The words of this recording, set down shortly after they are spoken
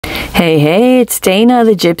Hey, hey, it's Dana,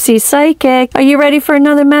 the Gypsy Psychic. Are you ready for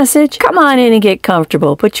another message? Come on in and get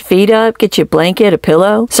comfortable. Put your feet up, get your blanket, a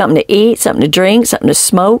pillow, something to eat, something to drink, something to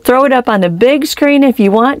smoke. Throw it up on the big screen if you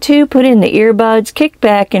want to. Put in the earbuds, kick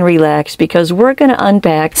back and relax because we're going to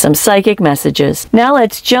unpack some psychic messages. Now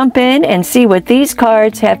let's jump in and see what these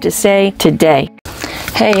cards have to say today.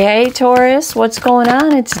 Hey, hey, Taurus, what's going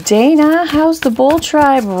on? It's Dana. How's the bull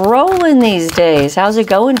tribe rolling these days? How's it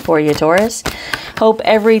going for you, Taurus? Hope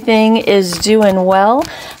everything is doing well.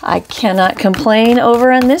 I cannot complain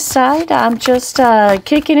over on this side. I'm just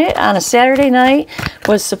kicking it on a Saturday night.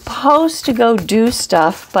 Was supposed to go do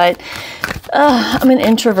stuff, but I'm an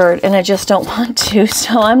introvert and I just don't want to,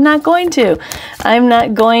 so I'm not going to. I'm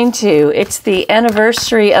not going to. It's the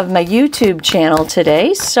anniversary of my YouTube channel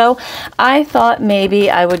today, so I thought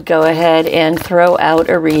maybe I would go ahead and throw out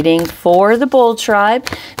a reading for the bull tribe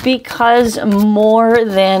because more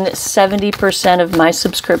than 70% of my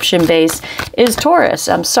subscription base is Taurus.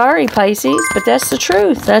 I'm sorry, Pisces, but that's the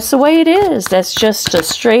truth. That's the way it is. That's just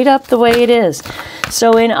straight up the way it is.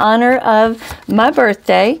 So in honor of my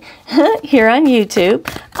birthday here on YouTube,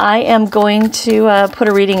 I am going to put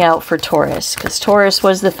a reading out for Taurus because Taurus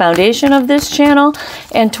was the foundation of this channel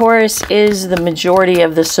and Taurus is the majority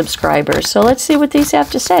of the subscribers. So let's see what these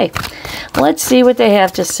have to say. Let's see what they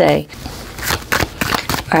have to say.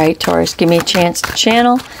 All right, Taurus, give me a chance to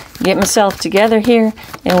channel, get myself together here,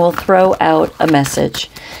 and we'll throw out a message.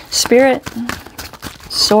 Spirit,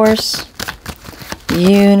 Source,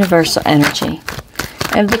 Universal Energy.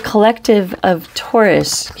 I have the collective of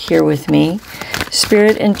Taurus here with me.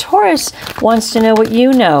 Spirit and Taurus wants to know what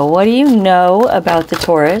you know. What do you know about the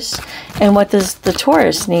Taurus? And what does the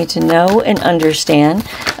Taurus need to know and understand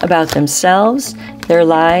about themselves, their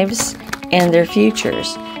lives, and their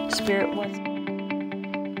futures? Spirit, what's...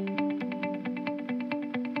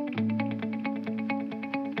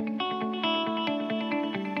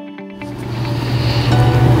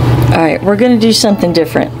 All right, we're going to do something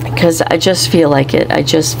different because I just feel like it. I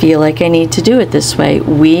just feel like I need to do it this way.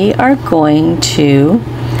 We are going to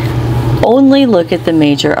only look at the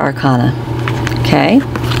major arcana, okay?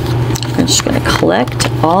 I'm just going to collect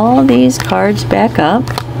all these cards back up.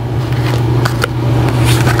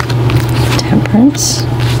 Temperance.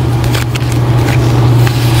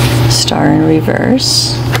 Star in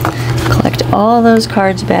reverse. Collect all those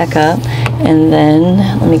cards back up, and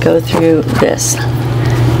then let me go through this.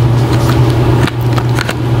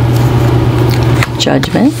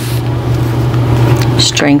 Judgment,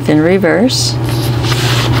 Strength in reverse,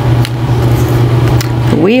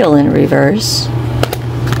 Wheel in reverse,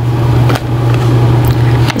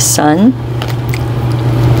 the Sun,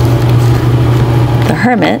 the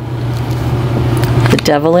Hermit, the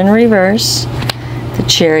Devil in reverse, the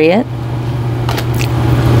Chariot,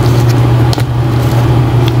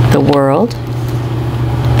 the World,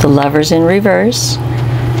 the Lovers in reverse,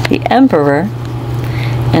 the Emperor,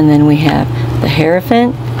 and then we have the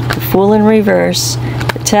Hierophant, the Fool in reverse,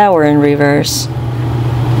 the Tower in reverse,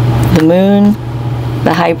 the Moon,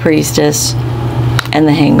 the High Priestess, and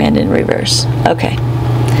the Hangman in reverse. Okay.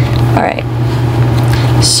 All right.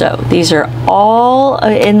 So these are all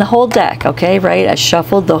in the whole deck, okay, right? I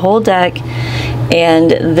shuffled the whole deck,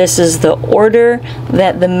 and this is the order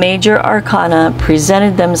that the major arcana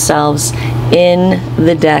presented themselves in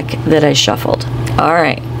the deck that I shuffled. All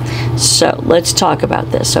right. So let's talk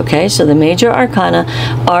about this, okay? So the major arcana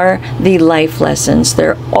are the life lessons.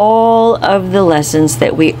 They're all of the lessons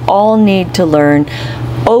that we all need to learn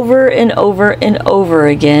over and over and over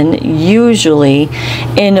again, usually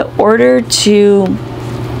in order to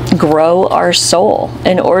grow our soul,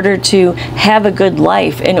 in order to have a good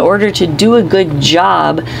life, in order to do a good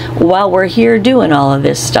job while we're here doing all of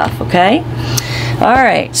this stuff, okay? All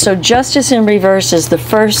right, so Justice in reverse is the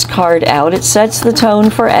first card out. It sets the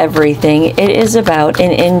tone for everything. It is about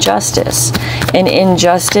an injustice. An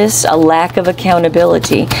injustice, a lack of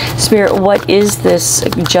accountability. Spirit, what is this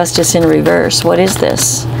Justice in reverse? What is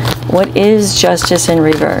this? What is Justice in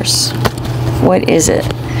reverse? What is it?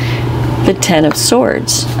 The Ten of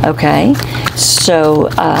Swords, okay? So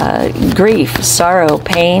grief, sorrow,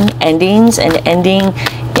 pain, endings, and ending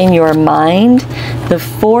in your mind. The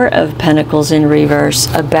Four of Pentacles in reverse,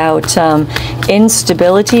 about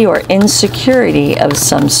instability or insecurity of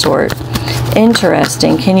some sort.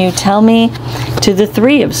 Interesting. Can you tell me to the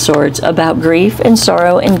Three of Swords about grief and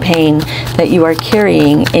sorrow and pain that you are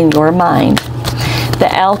carrying in your mind? The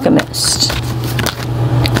Alchemist,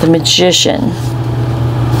 the Magician.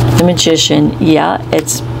 The Magician, yeah,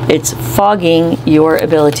 it's fogging your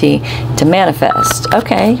ability to manifest.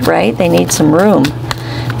 Okay, right? They need some room.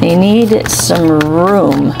 They need some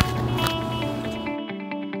room.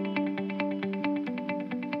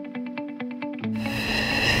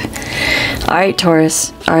 All right,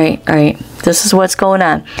 Taurus. All right. This is what's going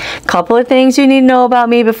on. Couple of things you need to know about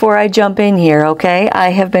me before I jump in here, okay? I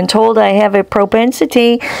have been told I have a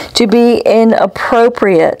propensity to be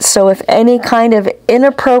inappropriate. So if any kind of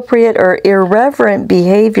inappropriate or irreverent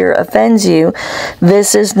behavior offends you,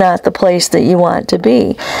 this is not the place that you want to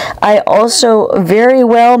be. I also very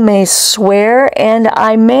well may swear, and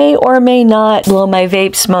I may or may not blow my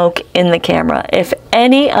vape smoke in the camera. If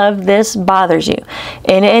any of this bothers you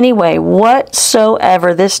in any way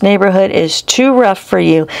whatsoever, this neighborhood is too rough for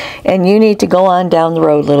you and you need to go on down the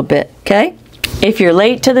road a little bit, okay? If you're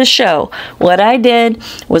late to the show, what I did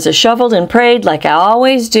was I shuffled and prayed like I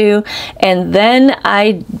always do, and then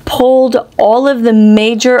I pulled all of the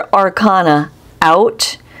major arcana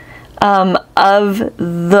out of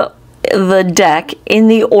the deck in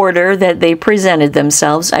the order that they presented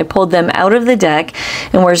themselves. I pulled them out of the deck,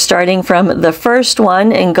 and we're starting from the first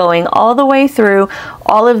one and going all the way through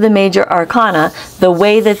all of the major arcana the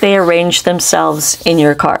way that they arranged themselves in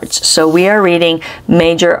your cards. So we are reading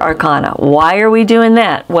major arcana. Why are we doing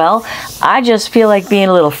that? Well, I just feel like being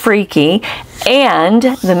a little freaky, and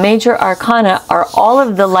the major arcana are all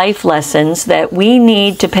of the life lessons that we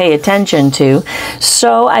need to pay attention to.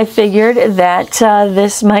 So I figured that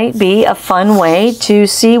this might be a fun way to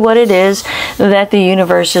see what it is that the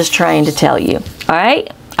universe is trying to tell you. All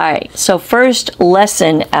right? All right. So first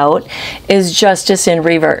lesson out is justice in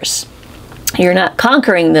reverse. You're not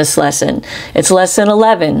conquering this lesson. It's lesson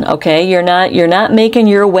 11, okay? You're not making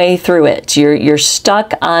your way through it. You're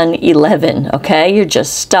stuck on 11, okay? You're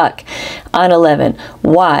just stuck on 11.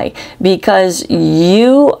 Why? Because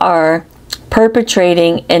you are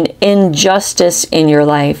perpetrating an injustice in your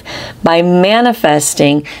life by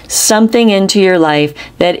manifesting something into your life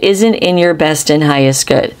that isn't in your best and highest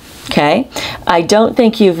good. Okay? I don't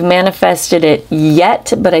think you've manifested it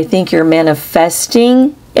yet, but I think you're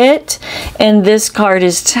manifesting it, and this card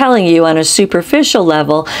is telling you on a superficial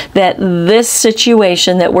level that this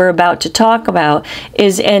situation that we're about to talk about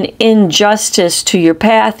is an injustice to your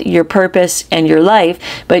path, your purpose, and your life,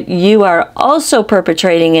 but you are also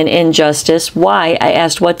perpetrating an injustice. Why? I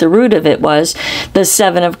asked what the root of it was. The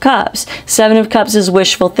Seven of Cups. Seven of Cups is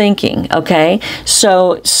wishful thinking, okay?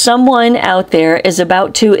 So someone out there is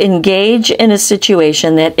about to engage in a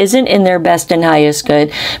situation that isn't in their best and highest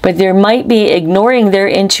good, but there might be ignoring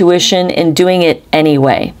their intuition and doing it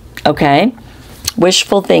anyway, okay?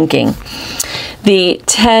 Wishful thinking. The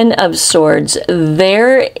Ten of Swords.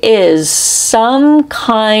 There is some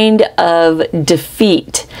kind of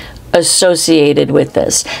defeat associated with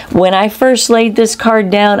this. When I first laid this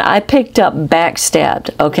card down, I picked up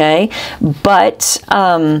backstabbed, okay? But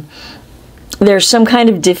there's some kind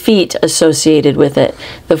of defeat associated with it.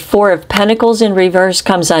 The Four of Pentacles in reverse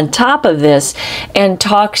comes on top of this and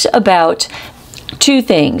talks about two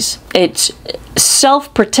things. It's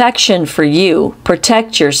self-protection for you,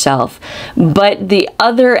 protect yourself, but the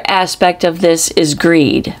other aspect of this is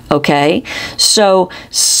greed, okay? So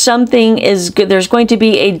something is, there's going to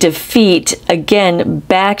be a defeat, again,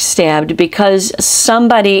 backstabbed, because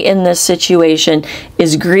somebody in this situation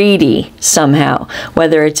is greedy somehow,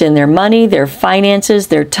 whether it's in their money, their finances,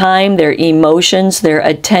 their time, their emotions, their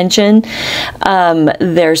attention,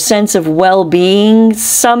 their sense of well-being.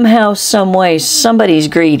 Somehow, some way, somebody's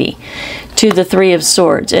greedy to the Three of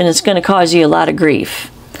Swords, and it's going to cause you a lot of grief.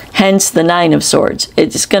 Hence the Nine of Swords.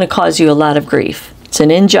 It's going to cause you a lot of grief. It's an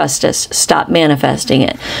injustice. Stop manifesting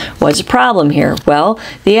it. What's the problem here? Well,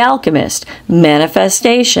 the Alchemist.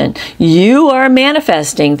 Manifestation. You are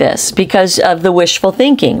manifesting this because of the wishful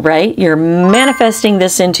thinking, right? You're manifesting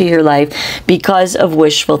this into your life because of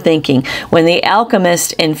wishful thinking. When the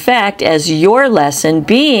Alchemist, in fact, as your lesson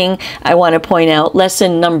being, I want to point out,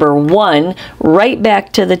 lesson number 1, right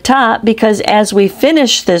back to the top, because as we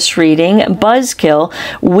finish this reading, Buzzkill,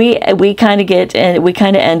 we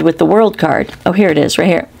kind of end with the World card. Oh, here it is, right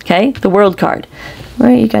here, okay? The World card.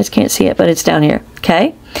 Well, you guys can't see it, but it's down here,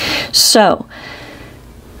 okay? So,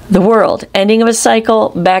 the World, ending of a cycle,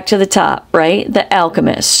 back to the top, right? The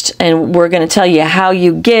Alchemist. And we're going to tell you how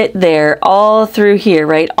you get there all through here,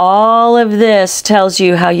 right? All of this tells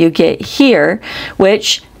you how you get here,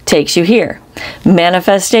 which takes you here.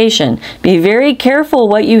 Manifestation. Be very careful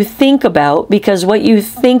what you think about, because what you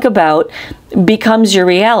think about becomes your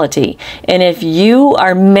reality. And if you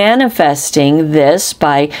are manifesting this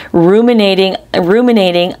by ruminating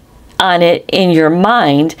on it in your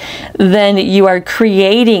mind, then you are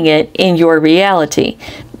creating it in your reality.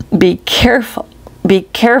 Be careful. Be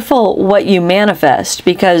careful what you manifest,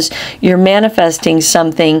 because you're manifesting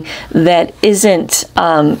something that isn't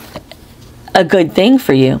a good thing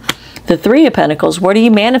for you. The Three of Pentacles, what are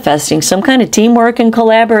you manifesting? Some kind of teamwork and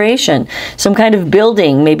collaboration, some kind of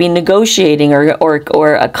building, maybe negotiating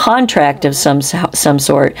or a contract of some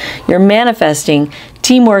sort. You're manifesting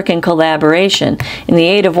teamwork and collaboration. And the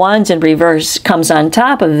Eight of Wands in reverse comes on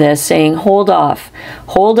top of this, saying, hold off,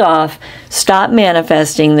 stop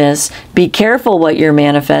manifesting this, be careful what you're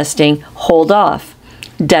manifesting, hold off.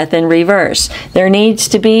 Death in reverse. There needs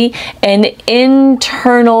to be an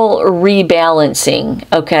internal rebalancing,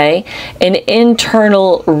 okay? An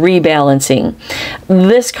internal rebalancing.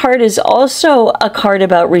 This card is also a card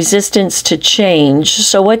about resistance to change.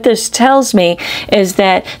 So what this tells me is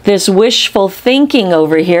that this wishful thinking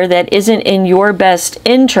over here that isn't in your best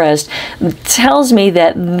interest tells me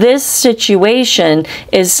that this situation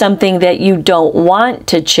is something that you don't want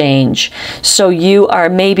to change. So you are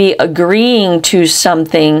maybe agreeing to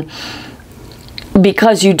something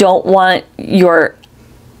because you don't want your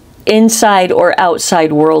inside or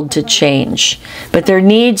outside world to change. But there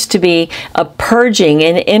needs to be a purging,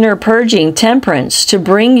 an inner purging, temperance, to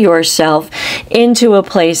bring yourself into a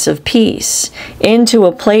place of peace, into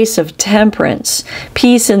a place of temperance,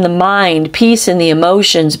 peace in the mind, peace in the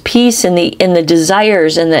emotions, peace in the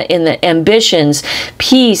desires and in the ambitions,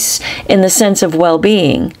 peace in the sense of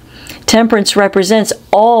well-being. Temperance represents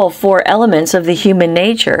all four elements of the human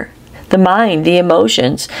nature: the mind, the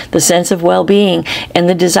emotions, the sense of well-being, and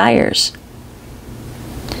the desires.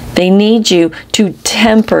 They need you to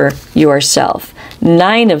temper yourself.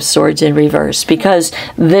 Nine of Swords in reverse, because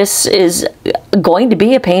this is going to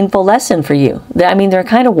be a painful lesson for you. I mean, they're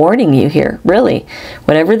kind of warning you here, really.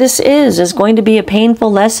 Whatever this is going to be a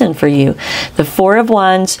painful lesson for you. The Four of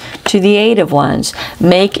Wands to the Eight of Wands.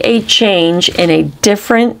 Make a change in a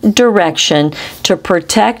different direction to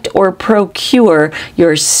protect or procure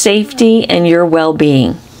your safety and your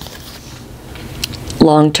well-being.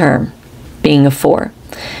 Long term, being a four.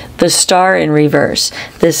 The Star in reverse.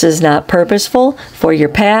 This is not purposeful for your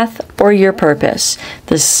path or your purpose.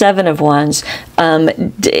 The Seven of Wands.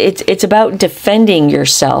 It's about defending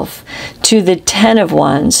yourself. To the Ten of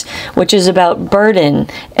Wands, which is about burden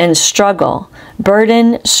and struggle.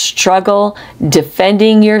 Burden, struggle,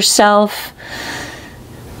 defending yourself,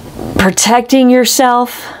 protecting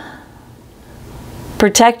yourself.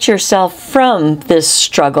 Protect yourself from this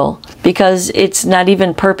struggle, because it's not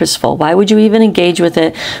even purposeful. Why would you even engage with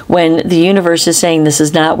it when the universe is saying this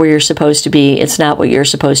is not where you're supposed to be, it's not what you're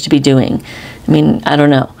supposed to be doing? I mean, I don't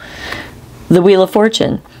know. The Wheel of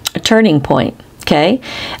Fortune, a turning point. Okay,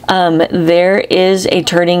 there is a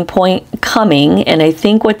turning point coming, and I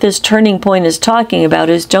think what this turning point is talking about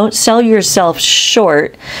is don't sell yourself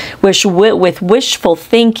short with wishful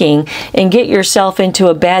thinking and get yourself into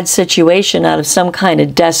a bad situation out of some kind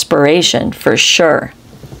of desperation, for sure.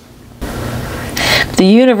 The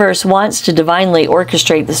universe wants to divinely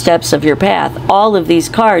orchestrate the steps of your path. All of these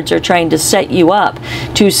cards are trying to set you up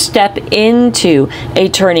to step into a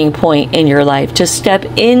turning point in your life, to step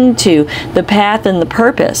into the path and the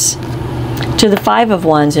purpose. To the Five of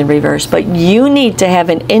Wands in reverse. But you need to have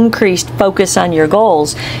an increased focus on your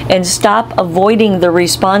goals and stop avoiding the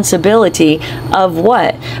responsibility of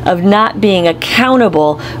what? Of not being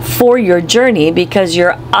accountable for your journey, because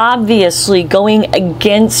you're obviously going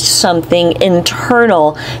against something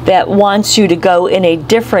internal that wants you to go in a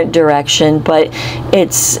different direction, but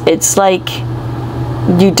it's like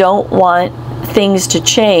you don't want things to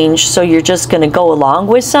change, so you're just going to go along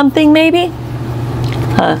with something, maybe?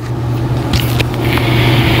 Huh?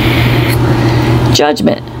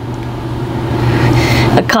 Judgment.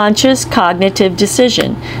 A conscious cognitive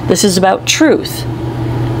decision. This is about truth.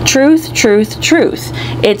 Truth, truth, truth.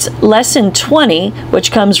 It's lesson 20,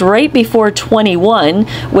 which comes right before 21,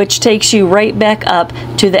 which takes you right back up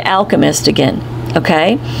to the Alchemist again.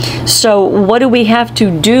 Okay? So what do we have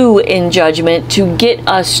to do in Judgment to get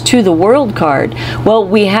us to the World card? Well,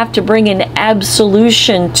 we have to bring an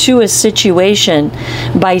absolution to a situation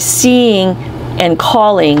by seeing and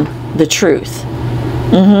calling the truth.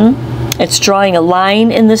 It's drawing a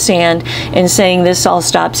line in the sand and saying this all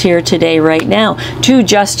stops here today, right now. To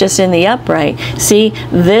justice in the upright. See,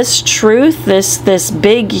 this truth, this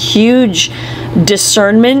big, huge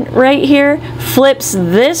discernment right here flips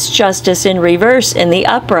this justice in reverse in the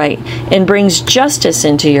upright and brings justice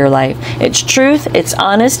into your life. It's truth, it's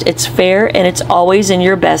honest, it's fair, and it's always in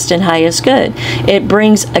your best and highest good. It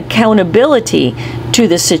brings accountability to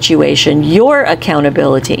the situation, your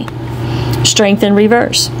accountability. Strength in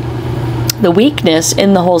reverse. The weakness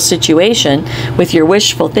in the whole situation with your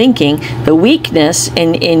wishful thinking, the weakness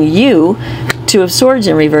in you Two of Swords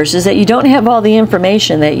in reverse is that you don't have all the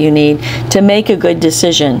information that you need to make a good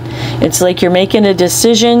decision. It's like you're making a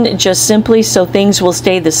decision just simply so things will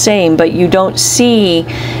stay the same, but you don't see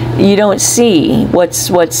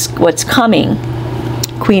what's coming.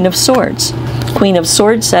 Queen of Swords. Queen of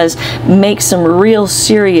Swords says make some real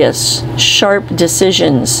serious, sharp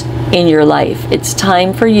decisions in your life. It's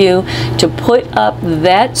time for you to put up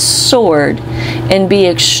that sword and be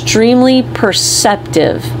extremely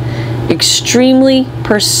perceptive,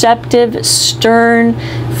 stern,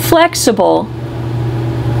 flexible,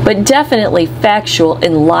 but definitely factual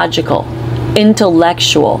and logical,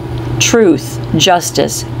 intellectual. Truth,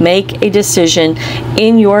 justice. Make a decision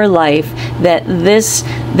in your life that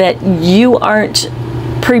you aren't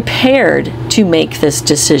prepared to make this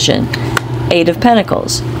decision. Eight of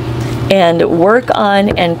Pentacles. And work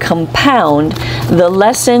on and compound the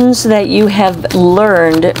lessons that you have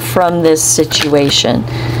learned from this situation.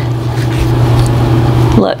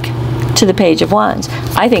 Look to the Page of Wands.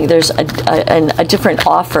 I think there's a different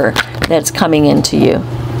offer that's coming into you.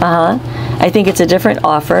 I think it's a different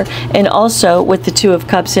offer. And also with the Two of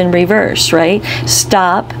Cups in reverse, right?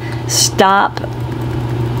 Stop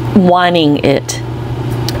wanting it.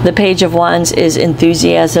 The Page of Wands is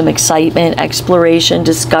enthusiasm, excitement, exploration,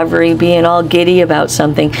 discovery, being all giddy about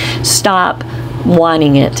something. Stop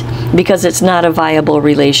wanting it, because it's not a viable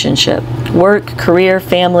relationship. Work, career,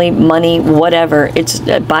 family, money, whatever. It's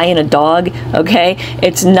buying a dog, okay?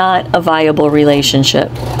 It's not a viable relationship.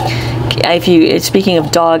 Speaking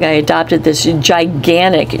of dog, I adopted this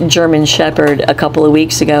gigantic German Shepherd a couple of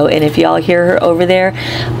weeks ago, and if y'all hear her over there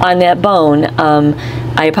on that bone,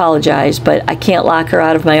 I apologize, but I can't lock her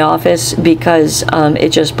out of my office because it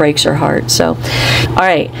just breaks her heart. So, all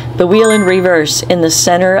right, the Wheel in reverse in the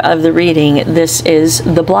center of the reading. This is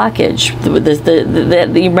the blockage.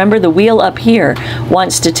 You remember the wheel up here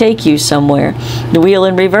wants to take you somewhere. The Wheel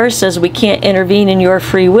in reverse says we can't intervene in your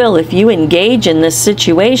free will. If you engage in this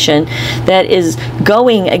situation that is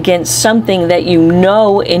going against something that you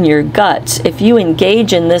know in your guts, if you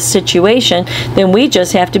engage in this situation, then we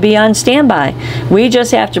just have to be on standby. We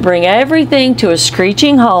just have to bring everything to a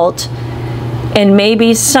screeching halt, and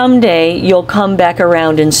maybe someday you'll come back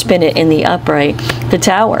around and spin it in the upright. The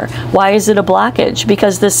Tower. Why is it a blockage?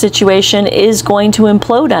 Because this situation is going to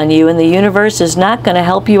implode on you, and the universe is not going to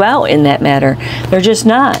help you out in that matter. They're just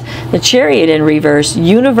not. The Chariot in reverse,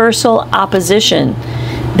 universal opposition.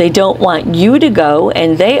 They don't want you to go,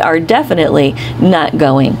 and they are definitely not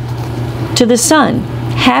going. To the Sun.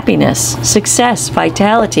 Happiness, success,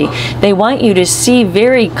 vitality. They want you to see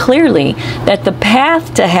very clearly that the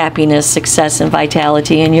path to happiness, success, and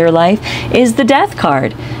vitality in your life is the Death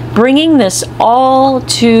card. Bringing this all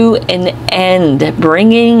to an end,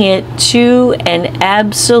 bringing it to an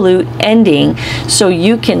absolute ending so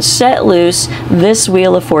you can set loose this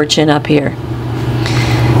Wheel of Fortune up here.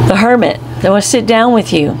 The Hermit. They want to sit down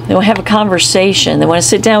with you. They want to have a conversation. They want to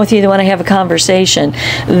sit down with you. They want to have a conversation.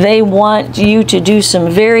 They want you to do some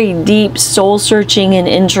very deep soul searching and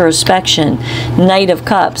introspection. Knight of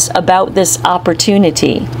Cups, about this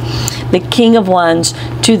opportunity. The King of Wands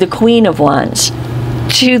to the Queen of Wands.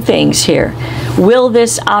 Two things here. Will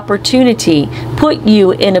this opportunity put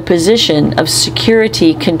you in a position of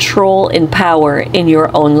security, control, and power in your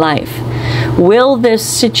own life? Will this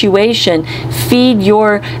situation feed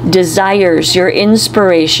your desires, your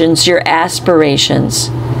inspirations, your aspirations?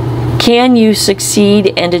 Can you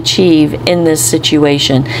succeed and achieve in this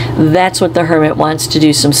situation? That's what the Hermit wants to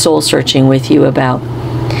do some soul searching with you about.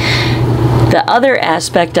 The other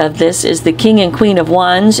aspect of this is the King and Queen of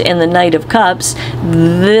Wands and the Knight of Cups.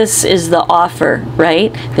 This is the offer,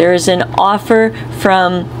 right? There is an offer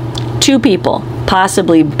from two people,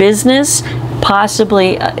 possibly business,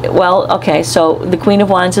 possibly, well, okay, so the Queen of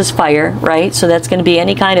Wands is fire, right? So that's going to be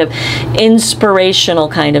any kind of inspirational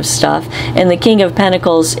kind of stuff. And the King of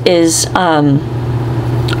Pentacles is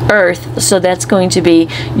Earth, so that's going to be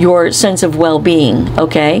your sense of well-being,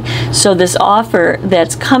 okay? So this offer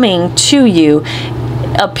that's coming to you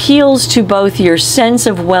appeals to both your sense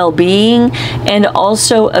of well-being and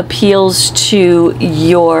also appeals to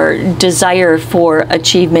your desire for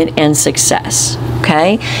achievement and success,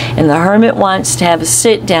 okay? And the Hermit wants to have a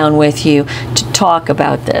sit down with you to talk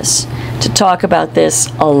about this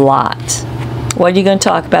a lot. What are you going to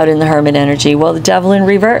talk about in the Hermit energy? Well, the Devil in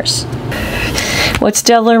reverse. What's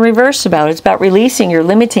Devil in reverse about? It's about releasing your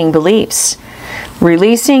limiting beliefs.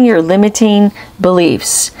 Releasing your limiting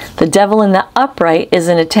beliefs. The devil in the upright is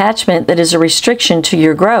an attachment that is a restriction to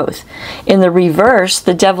your growth. In the reverse,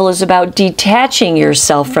 the devil is about detaching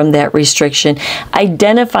yourself from that restriction,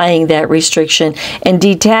 identifying that restriction, and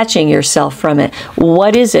detaching yourself from it.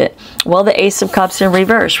 What is it? Well, the Ace of Cups in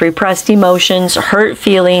reverse. Repressed emotions, hurt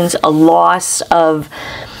feelings, a loss of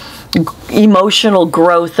emotional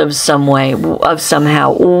growth of some way, of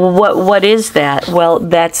somehow. What is that? Well,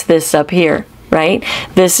 that's this up here. Right?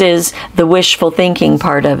 This is the wishful thinking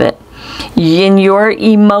part of it. In your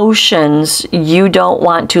emotions, you don't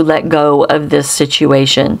want to let go of this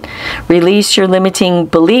situation. Release your limiting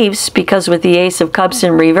beliefs, because with the Ace of Cups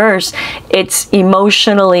in reverse, it's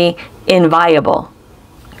emotionally inviable.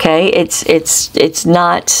 Okay? It's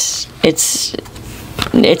not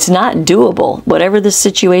doable, whatever the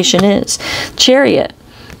situation is. Chariot.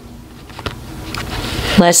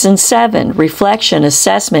 Lesson 7, reflection,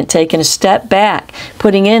 assessment, taking a step back,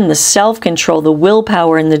 putting in the self-control, the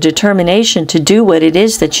willpower, and the determination to do what it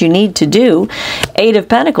is that you need to do. 8 of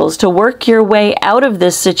Pentacles, to work your way out of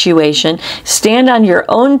this situation, stand on your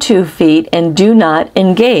own 2 feet and do not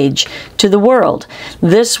engage to the world.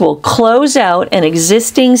 This will close out an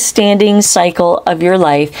existing standing cycle of your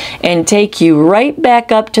life and take you right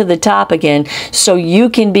back up to the top again, so you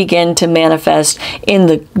can begin to manifest in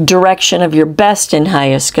the direction of your best and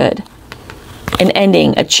highest good. An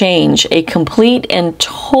ending, a change, a complete and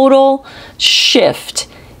total shift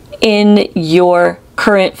in your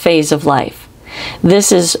current phase of life.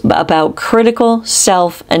 This is about critical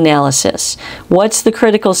self-analysis. What's the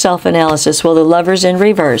critical self-analysis? Well, the Lovers in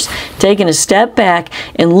reverse. Taking a step back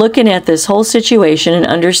and looking at this whole situation and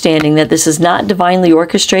understanding that this is not divinely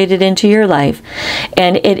orchestrated into your life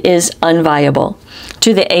and it is unviable.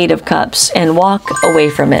 To the 8 of Cups, and walk away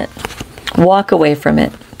from it. Walk away from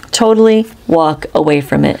it. Totally walk away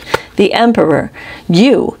from it. The Emperor,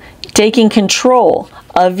 you taking control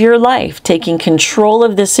of your life, taking control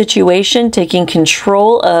of the situation, taking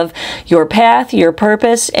control of your path, your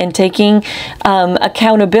purpose, and taking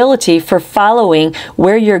accountability for following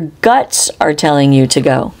where your guts are telling you to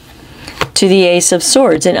go. To the Ace of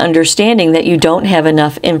Swords, and understanding that you don't have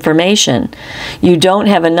enough information. You don't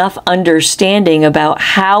have enough understanding about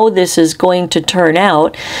how this is going to turn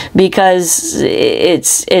out, because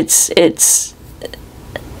it's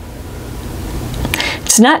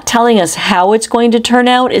not telling us how it's going to turn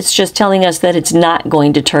out. It's just telling us that it's not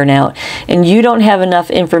going to turn out. And you don't have enough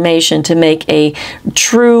information to make a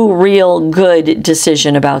true, real, good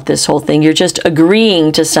decision about this whole thing. You're just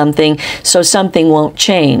agreeing to something so something won't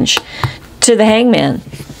change. To the Hangman,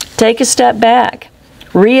 take a step back.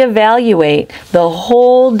 Reevaluate the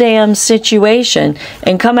whole damn situation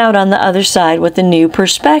and come out on the other side with a new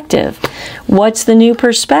perspective. What's the new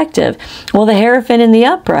perspective? Well, the Hierophant in the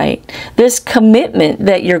upright. This commitment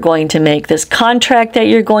that you're going to make, this contract that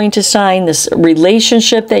you're going to sign, this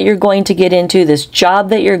relationship that you're going to get into, this job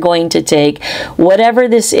that you're going to take, whatever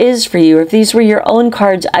this is for you. If these were your own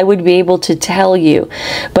cards, I would be able to tell you,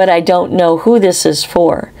 but I don't know who this is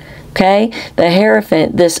for. Okay, the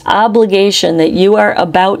Hierophant, this obligation that you are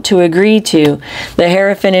about to agree to, the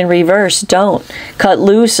Hierophant in reverse, don't. Cut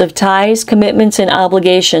loose of ties, commitments, and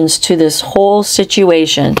obligations to this whole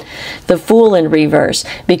situation. The Fool in reverse,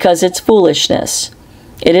 because it's foolishness.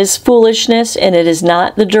 It is foolishness, and it is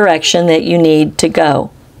not the direction that you need to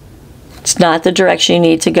go. It's not the direction you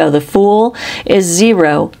need to go. The Fool is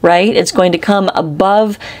 0, right? It's going to come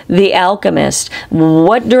above the Alchemist.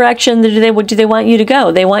 What direction do they want you to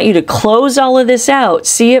go? They want you to close all of this out.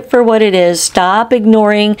 See it for what it is. Stop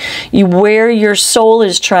ignoring where your soul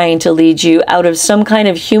is trying to lead you out of some kind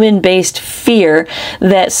of human-based fear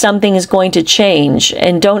that something is going to change.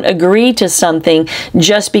 And don't agree to something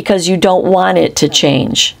just because you don't want it to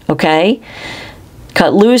change, okay?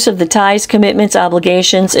 Cut loose of the ties, commitments,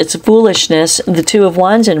 obligations. It's foolishness, the 2 of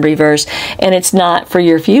Wands in reverse, and it's not for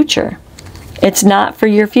your future. It's not for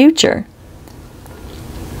your future.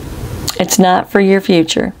 It's not for your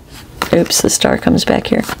future. Oops, the star comes back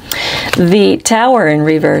here. The Tower in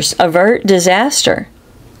reverse, avert disaster.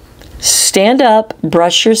 Stand up,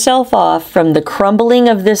 brush yourself off from the crumbling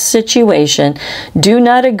of this situation. Do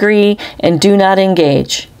not agree and do not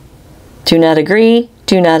engage. Do not agree,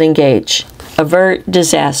 do not engage. Avert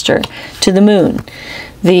disaster. To the Moon,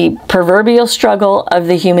 the proverbial struggle of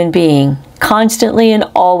the human being. Constantly and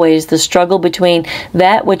always the struggle between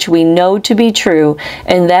that which we know to be true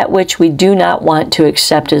and that which we do not want to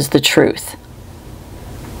accept as the truth.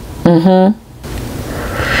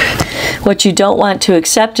 What you don't want to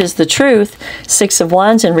accept as the truth, 6 of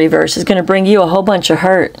Wands in reverse, is going to bring you a whole bunch of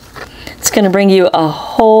hurt. It's going to bring you a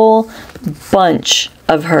whole bunch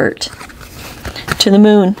of hurt. to the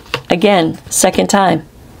moon. Again, second time.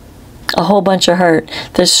 A whole bunch of hurt.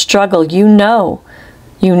 The struggle, you know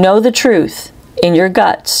the truth in your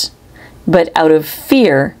guts, but out of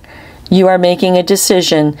fear, you are making a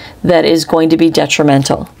decision that is going to be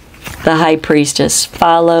detrimental. The High Priestess,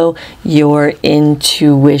 follow your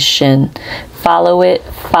intuition. Follow it,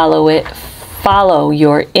 follow it, follow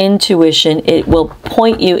your intuition. It will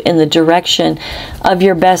point you in the direction of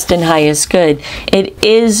your best and highest good. It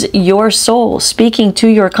is your soul speaking to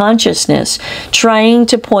your consciousness, trying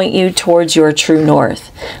to point you towards your true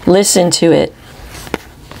north. Listen to it,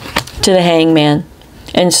 to the Hangman,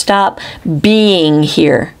 and stop being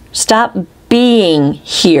here. Stop being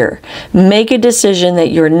here. Make a decision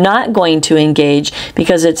that you're not going to engage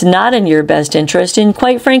because it's not in your best interest, and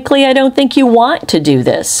quite frankly, I don't think you want to do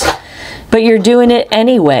this. But you're doing it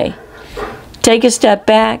anyway. Take a step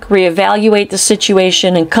back, reevaluate the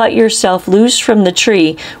situation, and cut yourself loose from the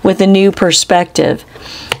tree with a new perspective.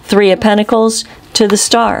 3 of Pentacles to the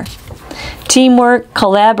Star. Teamwork,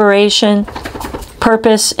 collaboration,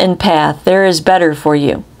 purpose, and path. There is better for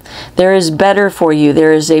you. There is better for you.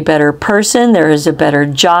 There is a better person. There is a better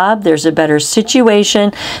job. There's a better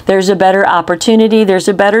situation. There's a better opportunity. There's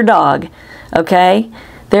a better dog. Okay?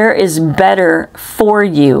 There is better for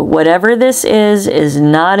you. Whatever this is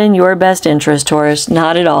not in your best interest, Taurus.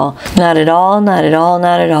 Not at all. Not at all, not at all,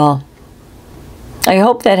 not at all. I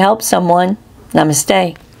hope that helps someone.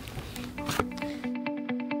 Namaste.